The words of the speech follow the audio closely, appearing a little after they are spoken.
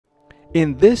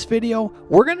In this video,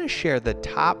 we're going to share the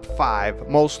top 5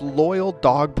 most loyal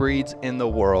dog breeds in the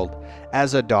world.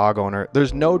 As a dog owner,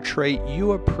 there's no trait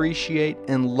you appreciate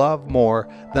and love more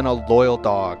than a loyal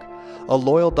dog. A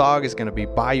loyal dog is going to be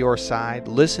by your side,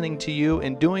 listening to you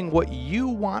and doing what you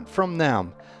want from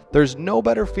them. There's no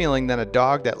better feeling than a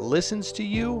dog that listens to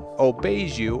you,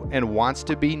 obeys you, and wants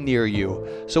to be near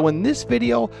you. So in this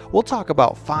video, we'll talk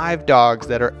about 5 dogs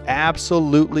that are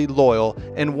absolutely loyal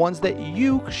and ones that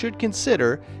you should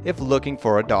consider if looking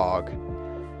for a dog.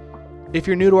 If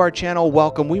you're new to our channel,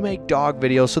 welcome. We make dog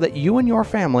videos so that you and your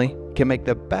family can make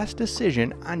the best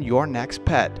decision on your next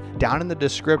pet. Down in the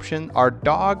description are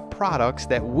dog products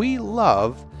that we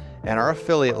love and our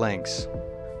affiliate links.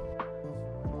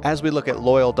 As we look at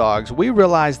loyal dogs, we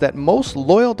realize that most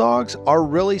loyal dogs are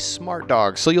really smart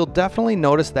dogs. So you'll definitely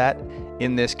notice that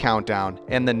in this countdown.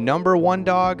 And the number 1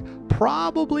 dog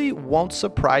probably won't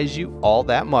surprise you all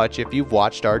that much if you've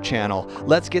watched our channel.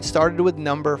 Let's get started with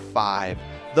number 5,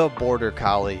 the Border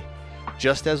Collie.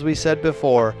 Just as we said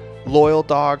before, loyal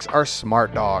dogs are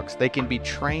smart dogs. They can be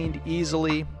trained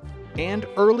easily and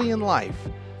early in life,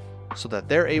 so that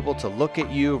they're able to look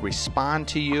at you, respond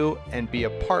to you, and be a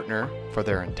partner for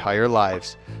their entire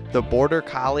lives. The Border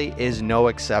Collie is no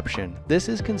exception. This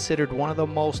is considered one of the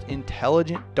most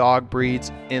intelligent dog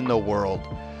breeds in the world.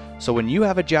 So when you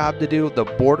have a job to do, the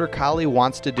Border Collie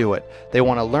wants to do it. They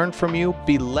want to learn from you,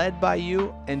 be led by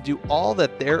you, and do all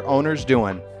that their owner's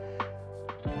doing.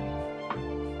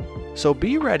 So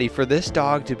be ready for this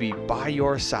dog to be by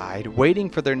your side, waiting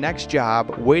for their next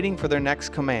job, waiting for their next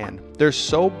command. They're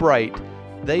so bright,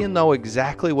 they know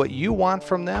exactly what you want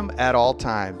from them at all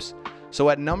times. So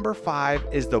at number 5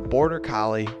 is the Border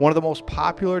Collie, one of the most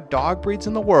popular dog breeds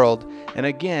in the world. And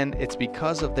again, it's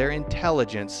because of their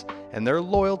intelligence and their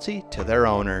loyalty to their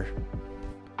owner.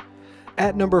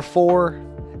 At number 4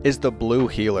 is the Blue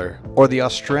Heeler, or the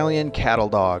Australian cattle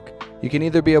dog. You can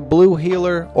either be a blue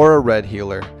heeler or a red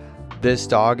heeler. This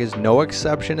dog is no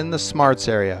exception in the smarts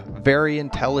area. Very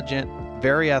intelligent,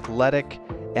 very athletic,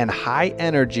 and high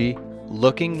energy,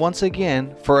 looking once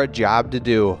again for a job to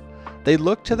do. They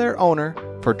look to their owner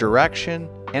for direction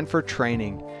and for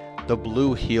training. The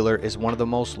Blue Heeler is one of the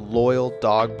most loyal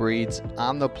dog breeds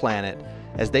on the planet,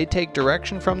 as they take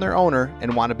direction from their owner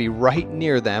and want to be right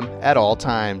near them at all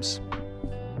times.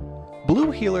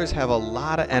 Blue Heelers have a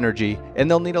lot of energy and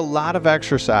they'll need a lot of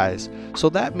exercise. So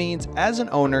that means as an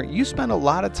owner, you spend a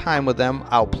lot of time with them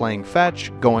out playing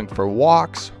fetch, going for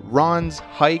walks, runs,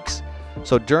 hikes.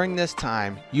 So during this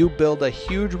time, you build a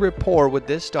huge rapport with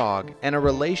this dog and a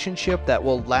relationship that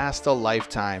will last a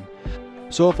lifetime.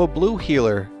 So if a Blue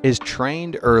Heeler is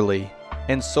trained early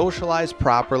and socialized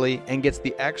properly and gets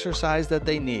the exercise that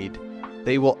they need,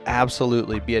 they will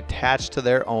absolutely be attached to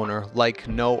their owner like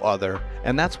no other.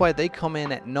 And that's why they come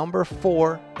in at number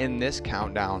 4 in this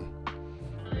countdown.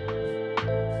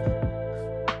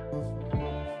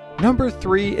 Number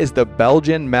 3 is the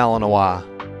Belgian Malinois.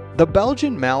 The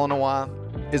Belgian Malinois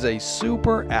is a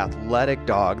super athletic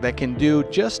dog that can do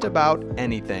just about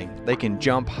anything. They can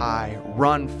jump high,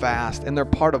 run fast, and they're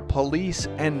part of police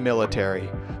and military.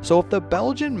 So if the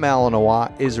Belgian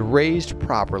Malinois is raised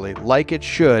properly like it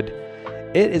should,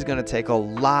 it is going to take a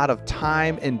lot of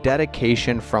time and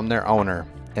dedication from their owner.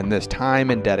 And this time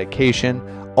and dedication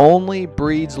only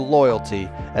breeds loyalty,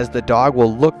 as the dog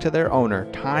will look to their owner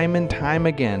time and time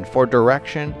again for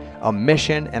direction, a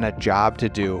mission, and a job to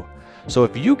do. So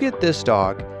if you get this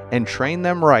dog and train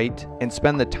them right and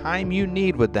spend the time you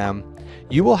need with them,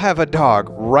 you will have a dog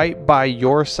right by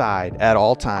your side at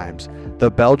all times. The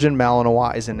Belgian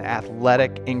Malinois is an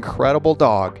athletic, incredible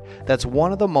dog that's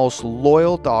one of the most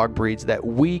loyal dog breeds that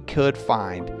we could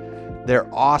find.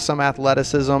 Their awesome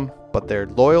athleticism, but their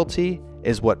loyalty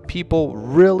is what people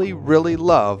really, really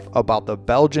love about the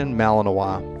Belgian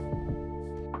Malinois.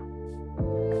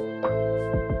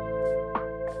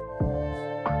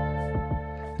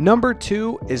 Number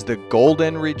 2 is the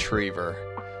Golden Retriever.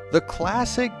 The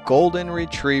classic Golden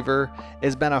Retriever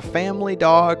has been a family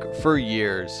dog for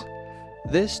years.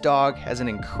 This dog has an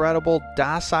incredible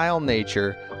docile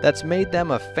nature that's made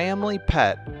them a family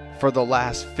pet for the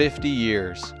last 50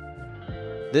 years.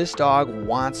 This dog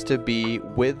wants to be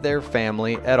with their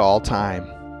family at all time.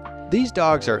 These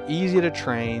dogs are easy to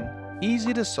train,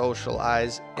 easy to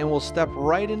socialize, and will step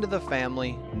right into the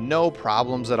family, no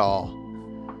problems at all.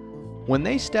 When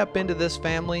they step into this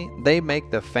family, they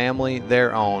make the family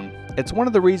their own. It's one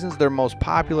of the reasons they're most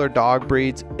popular dog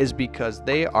breeds is because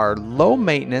they are low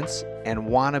maintenance and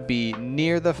want to be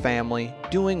near the family,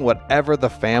 doing whatever the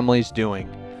family's doing.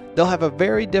 They'll have a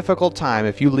very difficult time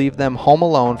if you leave them home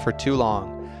alone for too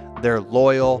long. They're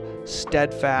loyal,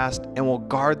 steadfast, and will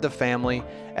guard the family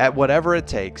at whatever it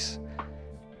takes.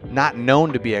 Not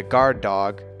known to be a guard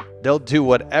dog, they'll do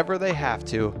whatever they have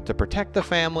to protect the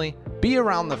family, be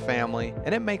around the family,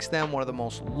 and it makes them one of the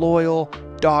most loyal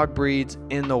dog breeds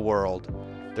in the world.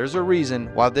 There's a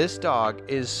reason why this dog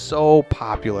is so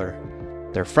popular.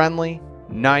 They're friendly,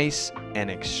 nice, and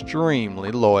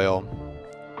extremely loyal.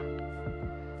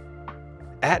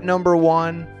 At number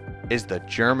 1 is the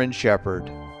German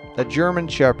Shepherd. The German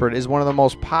Shepherd is one of the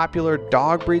most popular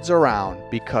dog breeds around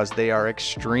because they are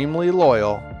extremely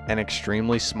loyal and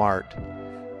extremely smart.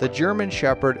 The German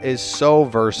Shepherd is so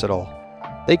versatile.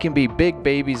 They can be big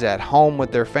babies at home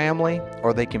with their family,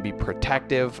 or they can be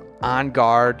protective, on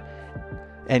guard,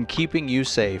 and keeping you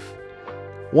safe.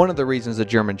 One of the reasons the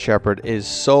German Shepherd is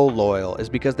so loyal is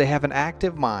because they have an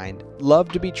active mind, love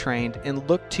to be trained, and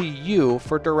look to you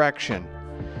for direction.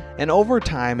 And over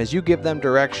time, as you give them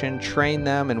direction, train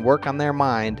them, and work on their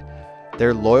mind,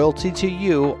 their loyalty to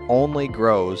you only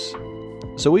grows.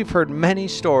 So we've heard many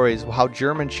stories of how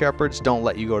German Shepherds don't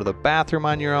let you go to the bathroom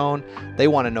on your own. They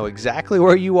want to know exactly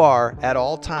where you are at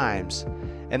all times.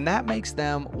 And that makes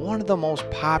them one of the most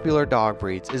popular dog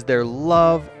breeds, is their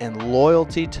love and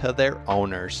loyalty to their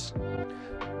owners.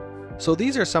 So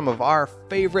these are some of our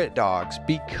favorite dogs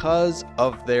because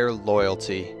of their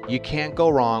loyalty. You can't go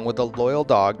wrong with a loyal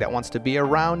dog that wants to be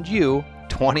around you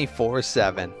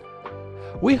 24/7.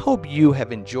 We hope you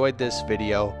have enjoyed this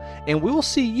video, and we will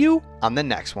see you on the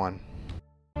next one.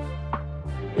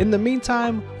 In the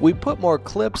meantime, we put more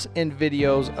clips and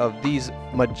videos of these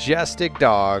majestic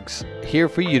dogs here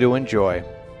for you to enjoy.